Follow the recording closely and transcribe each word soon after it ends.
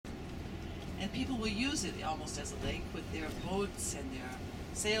And people will use it almost as a lake with their boats and their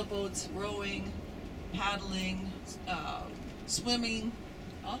sailboats, rowing, paddling, swimming,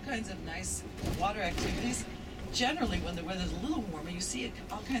 all kinds of nice water activities. Generally, when the weather's a little warmer, you see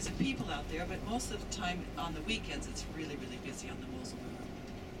all kinds of people out there, but most of the time on the weekends, it's really, really busy on the Moselle River.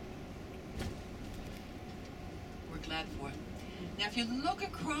 We're glad for it. Now, if you look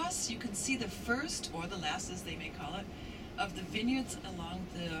across, you can see the first, or the last, as they may call it, of the vineyards along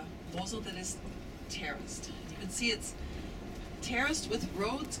the Moselle that is terraced. You can see it's terraced with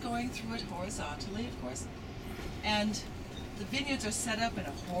roads going through it horizontally, of course, and the vineyards are set up in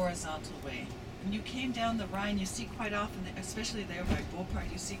a horizontal way. When you came down the Rhine, you see quite often, especially there by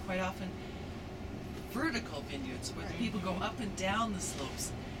Beauport, you see quite often vertical vineyards where the people go up and down the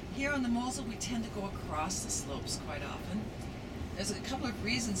slopes. Here on the Moselle, we tend to go across the slopes quite often. There's a couple of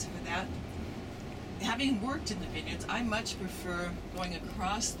reasons for that. Having worked in the vineyards, I much prefer going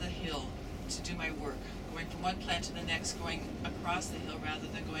across the hill to do my work, going from one plant to the next, going across the hill rather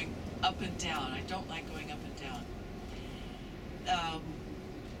than going up and down. I don't like going up and down.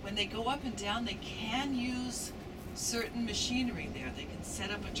 When they go up and down, they can use certain machinery there. They can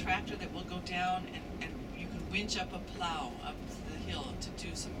set up a tractor that will go down, and you can winch up a plow up the hill to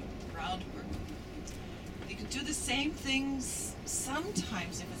do some groundwork. You can do the same things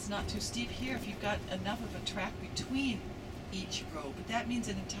sometimes if it's not too steep here, if you've got enough of a track between each row, but that means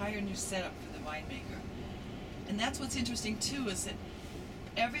an entire new setup for the winemaker. And that's what's interesting too, is that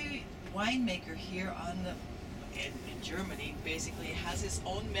every winemaker here on the in Germany basically has his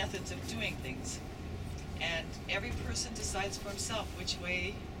own methods of doing things, and every person decides for himself which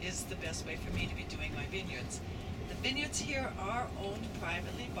way is the best way for me to be doing my vineyards. The vineyards here are owned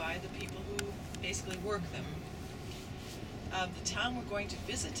privately by the people who basically work them. The town we're going to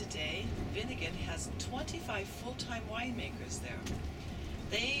visit today, Vinnigan, has 25 full-time winemakers there.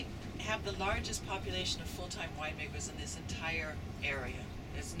 They have the largest population of full-time winemakers in this entire area.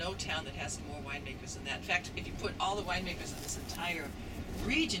 There's no town that has more winemakers than that. In fact, if you put all the winemakers in this entire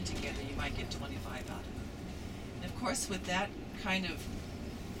region together, you might get 25 out of them. And of course, with that kind of,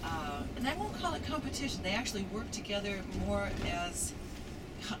 and I won't call it competition, they actually work together more as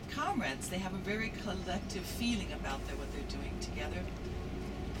comrades. They have a very collective feeling about what they're doing together.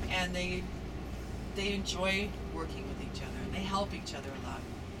 And they enjoy working with each other, and they help each other a lot.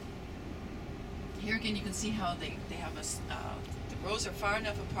 Here again, you can see how they have the rows are far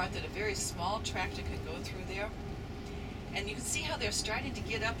enough apart that a very small tractor can go through there. And you can see how they're starting to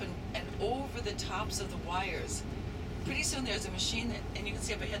get up and over the tops of the wires. Pretty soon there's a machine that, and you can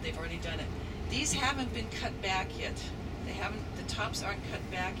see up ahead they've already done it. These haven't been cut back yet. The tops aren't cut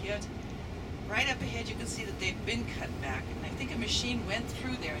back yet. Right up ahead you can see that they've been cut back. And I think a machine went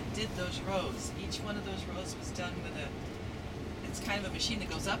through there and did those rows. Each one of those rows was done with it's kind of a machine that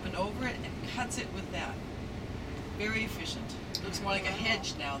goes up and over it and cuts it with that. Very efficient. It looks more like a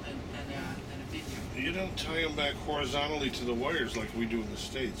hedge now than a vineyard. You don't tie them back horizontally to the wires like we do in the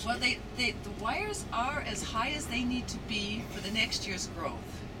States. Well, the wires are as high as they need to be for the next year's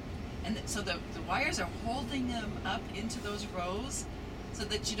growth. And so the wires are holding them up into those rows so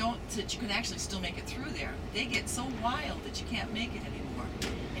that you can actually still make it through there. They get so wild that you can't make it anymore.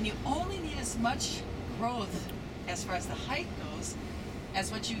 And you only need as much growth as far as the height goes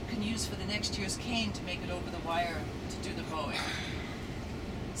as what you can use for the next year's cane to make it over the wire to do the mowing.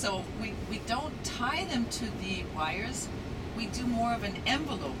 So we don't tie them to the wires. We do more of an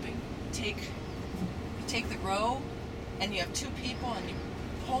enveloping. You take the row and you have two people and you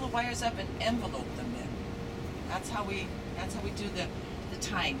pull the wires up and envelope them in. That's how we do the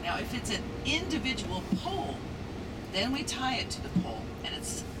tying. Now if it's an individual pole, then we tie it to the pole, and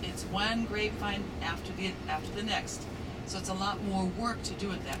it's one grapevine after the next. So it's a lot more work to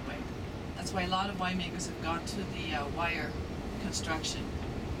do it that way. That's why a lot of winemakers have gone to the wire construction.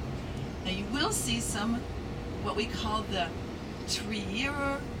 Now you will see some what we call the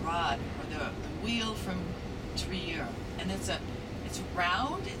Trier rod, or the wheel from Trier, and it's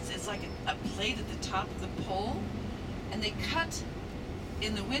round. It's like a plate at the top of the pole, and they cut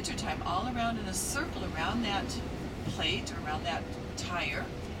in the wintertime all around in a circle around that plate, or around that tire,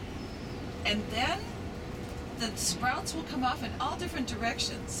 and then the sprouts will come off in all different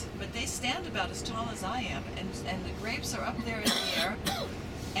directions, but they stand about as tall as I am, and the grapes are up there in the air,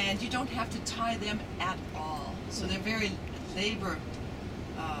 and you don't have to tie them at all. So they're very labor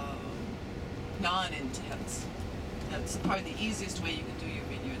non-intense. That's probably the easiest way you can do your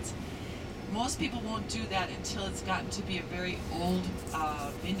vineyards. Most people won't do that until it's gotten to be a very old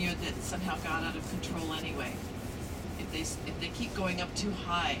vineyard that somehow got out of control anyway. If they keep going up too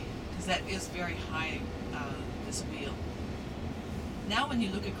high, because that is very high, this wheel. now when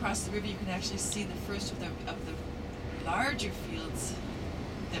you look across the river, you can actually see the first of the larger fields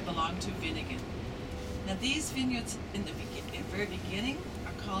that belong to Viningen. Now these vineyards in the very beginning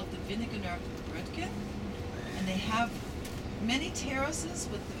are called the Viningener Brötchen, and they have many terraces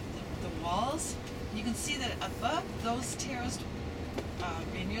with the walls. You can see that above those terraced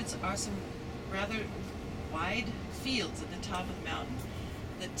vineyards are some rather wide fields at the top of the mountain.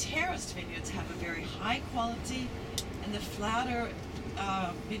 The terraced vineyards have a very high quality, and the flatter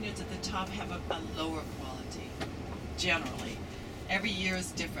vineyards at the top have a lower quality, generally. Every year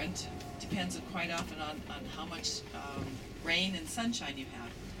is different, depends quite often on how much rain and sunshine you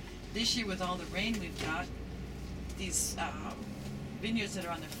have. This year with all the rain we've got, these vineyards that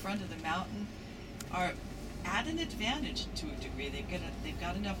are on the front of the mountain are at an advantage to a degree. They've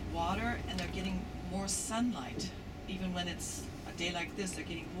got enough water, and they're getting more sunlight. Even when it's a day like this, they're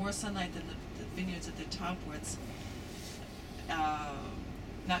getting more sunlight than the vineyards at the top, where it's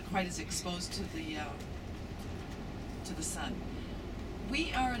not quite as exposed to the sun.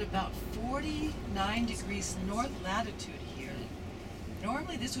 We are at about 49 degrees north latitude here.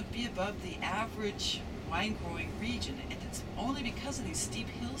 Normally this would be above the average wine growing region, and it's only because of these steep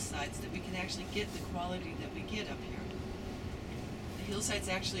hillsides that we can actually get the quality that we get up here. The hillsides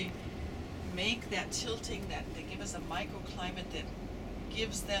actually make that tilting, that they give us a microclimate that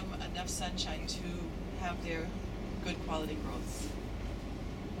gives them enough sunshine to have their good quality growths.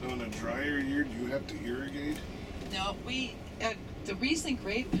 Now in a drier year, do you have to irrigate? No, the Riesling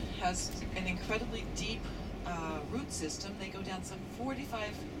grape has an incredibly deep root system. They go down some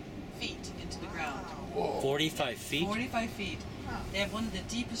 45 feet into the ground. Whoa. 45 feet? 45 feet. They have one of the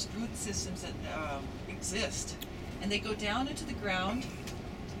deepest root systems that exist. And they go down into the ground.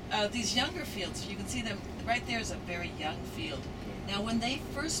 These younger fields, you can see them, right there is a very young field. Now when they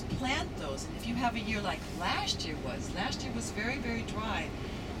first plant those, and if you have a year like last year was very, very dry,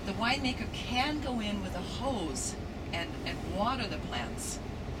 the winemaker can go in with a hose and water the plants.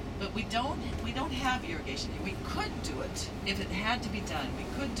 But we don't have irrigation here. We could do it if it had to be done. We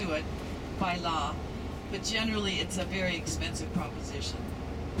could do it by law, but generally it's a very expensive proposition.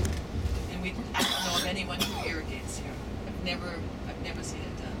 And I don't know of anyone who irrigates here. I've never seen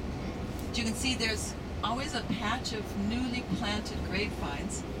it done. But you can see there's always a patch of newly planted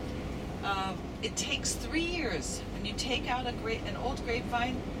grapevines. It takes 3 years when you take out an old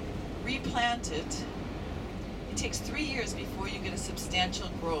grapevine, replant it. It takes 3 years before you get a substantial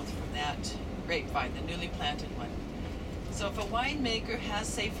growth from that grapevine, the newly planted one. So if a winemaker has,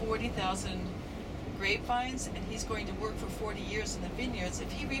 say, 40,000 grapevines, and he's going to work for 40 years in the vineyards, if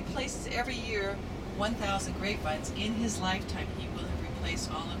he replaces every year 1,000 grapevines in his lifetime, he will have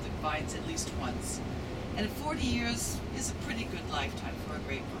replaced all of the vines at least once. And 40 years is a pretty good lifetime for a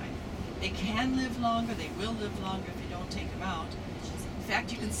grapevine. They can live longer, they will live longer if you don't take them out. In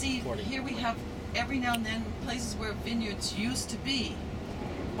fact, you can see here we have every now and then places where vineyards used to be.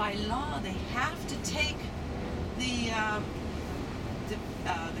 By law, they have to take the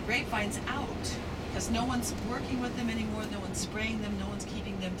grapevines out because no one's working with them anymore, no one's spraying them, no one's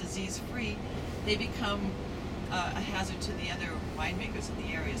keeping them disease-free. They become a hazard to the other winemakers in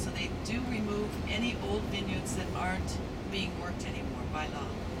the area. So they do remove any old vineyards that aren't being worked anymore by law.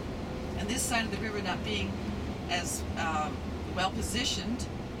 And this side of the river, not being as well positioned,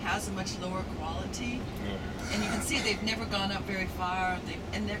 has a much lower quality. And you can see they've never gone up very far,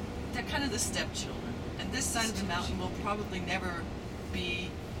 and they're kind of the stepchildren. And this side of the mountain will probably never be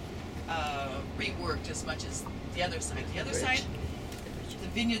reworked as much as the other side. The other side, the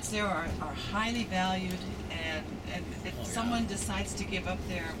vineyards there are highly valued, and if someone decides to give up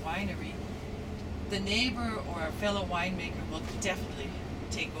their winery, the neighbor or a fellow winemaker will definitely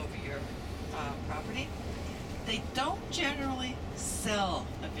take over your property. They don't generally sell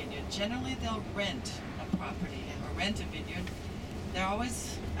a vineyard. Generally, they'll rent a property or rent a vineyard. They're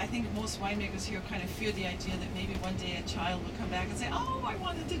always, I think most winemakers here kind of fear the idea that maybe one day a child will come back and say, oh, I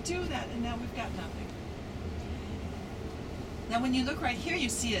wanted to do that, and now we've got nothing. Now, when you look right here, you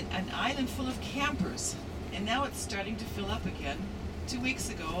see an island full of campers, and now it's starting to fill up again. 2 weeks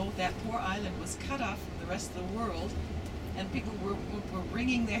ago, that poor island was cut off from the rest of the world, and people were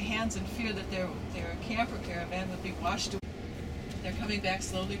wringing their hands in fear that their camper caravan would be washed away. They're coming back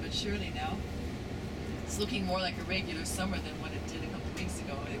slowly but surely now. It's looking more like a regular summer than what it did a couple weeks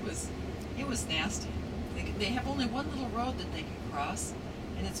ago. It was nasty. They have only one little road that they can cross,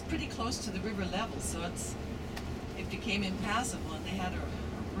 and it's pretty close to the river level, so it became impassable, and they had a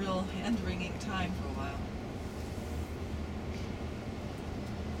real hand-wringing time for a while.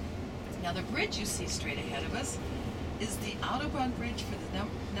 Now the bridge you see straight ahead of us is the Autobahn bridge for the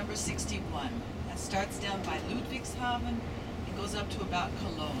number 61. That starts down by Ludwigshafen and goes up to about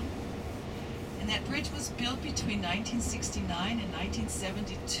Cologne. And that bridge was built between 1969 and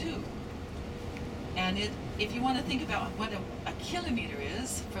 1972. And if you want to think about what a kilometer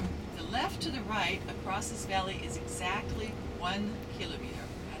is, from the left to the right across this valley is exactly 1 kilometer.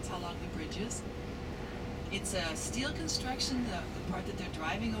 That's how long the bridge is. It's a steel construction, the part that they're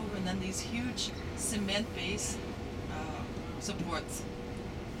driving over, and then these huge cement base supports.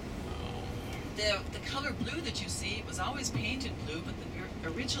 The color blue that you see was always painted blue, but the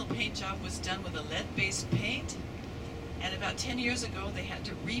original paint job was done with a lead-based paint. And about 10 years ago, they had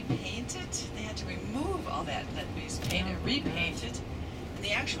to repaint it. They had to remove all that lead-based paint and repaint it. And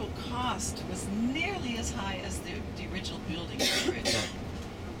the actual cost was nearly as high as the original building of the bridge.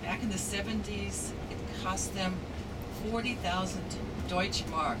 Back in the 70s, it cost them 40,000 Deutsche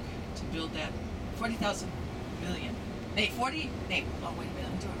Mark to build that. 40,000 million. Oh, wait a minute,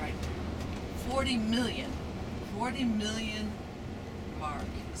 I'm doing it right. 40 million. 40 million mark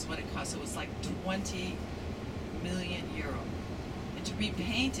is what it cost. It was like 20 million euro. And to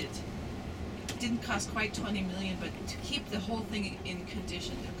repaint it, it didn't cost quite 20 million, but to keep the whole thing in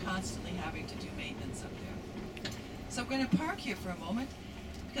condition, they're constantly having to do maintenance up there. So we're going to park here for a moment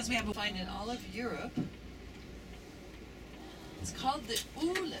because we have a find in all of Europe. It's called the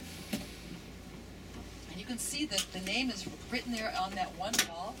Uhlen. And you can see that the name is written there on that one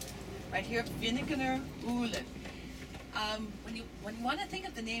wall, right here, Viking Uhlen. When you want to think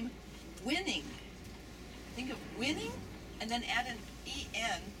of the name winning, think of winning and then add an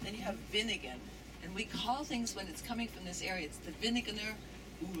en, then you have Vinnigan. And we call things when it's coming from this area, it's the Viking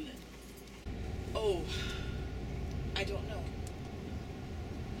Uhlen. Oh, I don't know.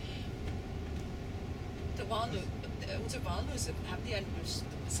 Unsere Walnüsse, haben die eine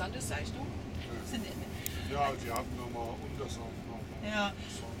besondere Zeichnung? Ja, die haben nochmal Untersaufnahmen. Yeah,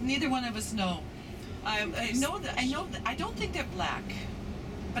 neither one of us know. I don't think they're black,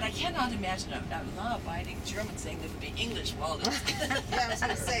 but I cannot imagine a law-abiding German saying they would be English walnuts. Yeah, I was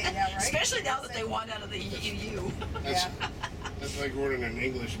going to say, yeah, right? Especially now that they want out of the EU. That's like ordering an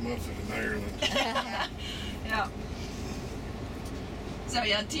English muffin in Ireland. Yeah. So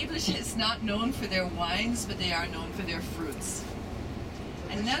yeah, Dieblisch is not known for their wines, but they are known for their fruits.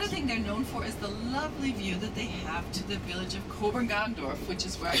 And another thing they're known for is the lovely view that they have to the village of Kobern-Gondorf, which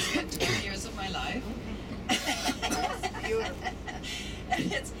is where I spent 20 years of my life. That's beautiful.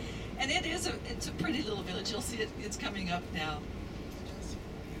 And it's a pretty little village. You'll see it's coming up now.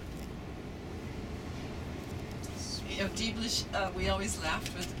 You know, Dieblisch, we always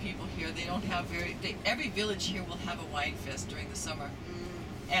laughed with the people here. They don't have every village here will have a wine fest during the summer.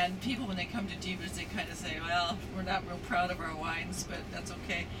 And people, when they come to Dieblisch, they kind of say, well, we're not real proud of our wines, but that's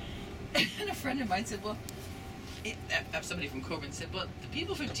okay. And a friend of mine said, well, somebody from Koblenz said, well, the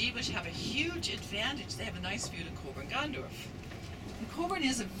people from Dieblisch have a huge advantage. They have a nice view to Kobern-Gondorf. And Kobern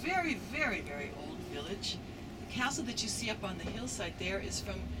is a very, very, very old village. The castle that you see up on the hillside there is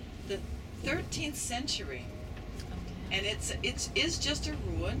from the 13th century. And it is just a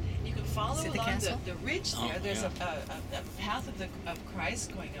ruin. You can follow along the ridge there. There's a path of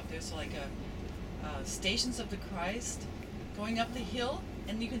Christ going up there, so like Stations of the Christ going up the hill,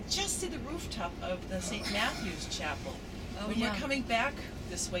 and you can just see the rooftop of the St. Matthew's Chapel. When we're coming back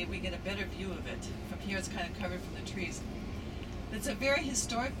this way, we get a better view of it. From here, it's kind of covered from the trees. It's a very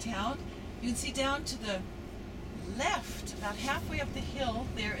historic town. You can see down to the left, about halfway up the hill,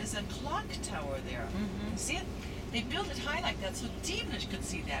 there is a clock tower there. You see it? They built it high like that so Dieblisch could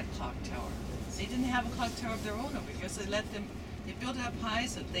see that clock tower. They didn't have a clock tower of their own over here, so they built it up high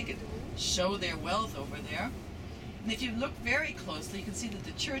so that they could show their wealth over there. And if you look very closely, you can see that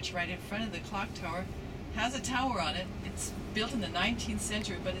the church right in front of the clock tower has a tower on it. It's built in the 19th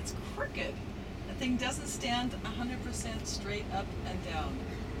century, but it's crooked. The thing doesn't stand 100% straight up and down.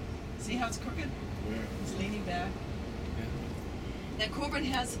 See how it's crooked? Yeah. It's leaning back. Now Kobern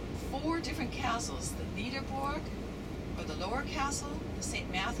has 4 different castles, the Niederburg, or the lower castle, the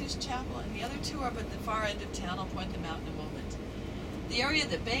St. Matthew's Chapel, and the other 2 are up at the far end of town. I'll point them out in a moment. The area,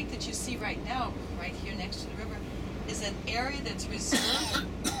 the bank that you see right now, right here next to the river, is an area that's reserved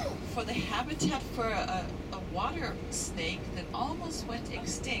for the habitat for a water snake that almost went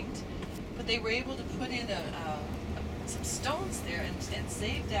extinct, but they were able to put in some stones there and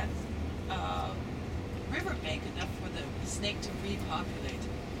save that riverbank enough for the snake to repopulate.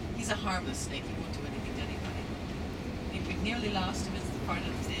 He's a harmless snake. He won't do anything to anybody. We nearly lost him. It's part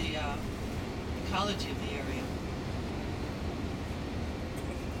of the ecology of the area.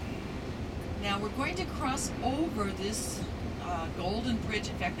 Now we're going to cross over this golden bridge.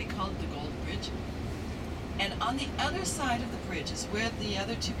 In fact, they call it the Golden Bridge. And on the other side of the bridge is where the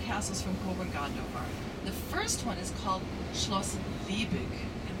other 2 castles from Kobern-Gondorf are. The first one is called Schloss Liebig.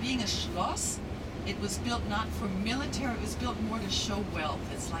 And being a Schloss, it was built not for military, it was built more to show wealth.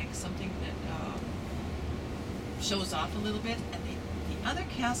 It's like something that shows off a little bit. And the other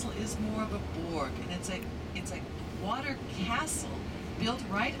castle is more of a borg, and it's a water castle built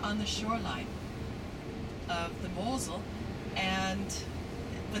right on the shoreline of the Moselle. And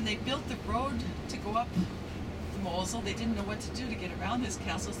when they built the road to go up the Moselle, they didn't know what to do to get around this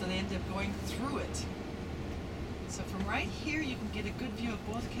castle, so they ended up going through it. So from right here, you can get a good view of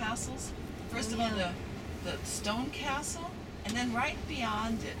both castles. First of all, the stone castle, and then right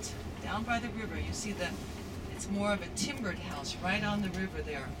beyond it, down by the river, you see it's more of a timbered house right on the river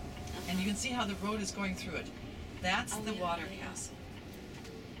there. And you can see how the road is going through it. That's the water castle.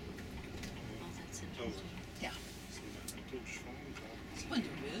 Oh, that's So, interesting. Ja. du Schwein da. Wenn du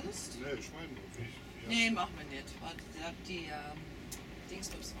willst. Nee, Schwein muss ich. Ja. Nee, machen wir nicht. Weil die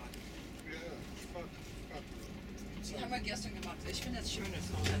Dingsbums waren. Ja, Spaß. Die haben wir gestern gemacht. Ich finde es schön,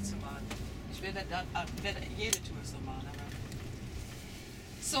 so zu machen. Ich werde jede Tour so machen. Aber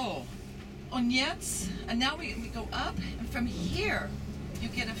so, und jetzt, and now we go up, and from here, you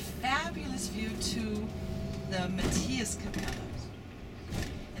get a fabulous view to the Matthias-Kapelle.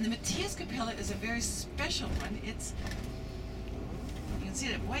 And the Matthias-Kapelle is a very special one. It's, you can see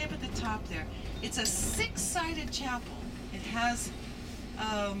it way up at the top there. It's a 6-sided chapel. It has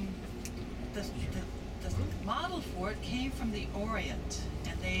the model for it came from the Orient,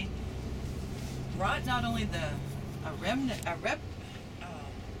 and they brought not only a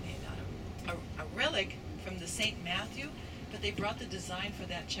relic from the St. Matthew, but they brought the design for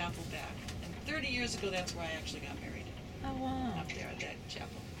that chapel back. And 30 years ago, that's where I actually got married, Oh, wow. up there at that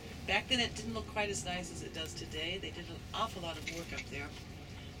chapel. Back then, it didn't look quite as nice as it does today. They did an awful lot of work up there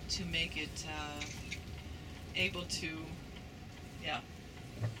to make it able to,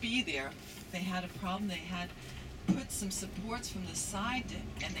 be there. They had a problem. They had put some supports from the side,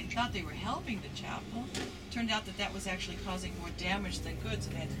 and they thought they were helping the chapel. Turned out that was actually causing more damage than good,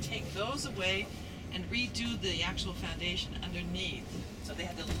 so they had to take those away and redo the actual foundation underneath. So they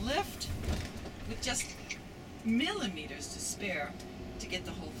had to lift with just millimeters to spare to get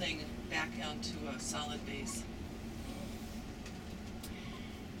the whole thing back onto a solid base.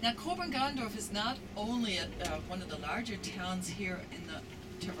 Now, Kobern-Gondorf is not only one of the larger towns here in the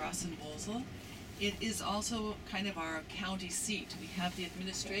Terrassen-Mosel, it is also kind of our county seat. We have the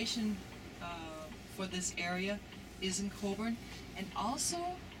administration for this area is in Kobern, and also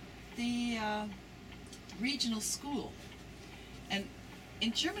the regional school. And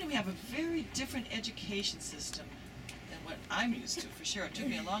in Germany, we have a very different education system than what I'm used to, for sure. It took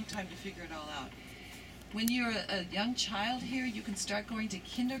me a long time to figure it all out. When you're a young child here, you can start going to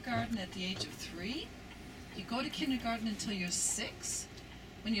kindergarten at the age of 3. You go to kindergarten until you're 6.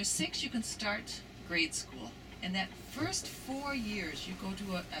 When you're 6, you can start grade school. And that first 4 years, you go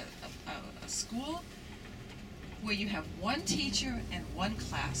to a school where you have one teacher and one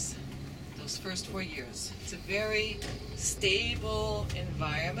class. Those first 4 years. It's a very stable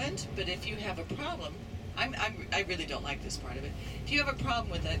environment, but if you have a problem, I really don't like this part of it. If you have a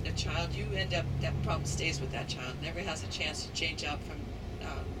problem with a child, you end up, that problem stays with that child. Never has a chance to change out from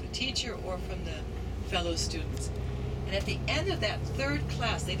the teacher or from the fellow students. And at the end of that 3rd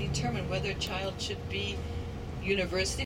class, they determine whether a child should be university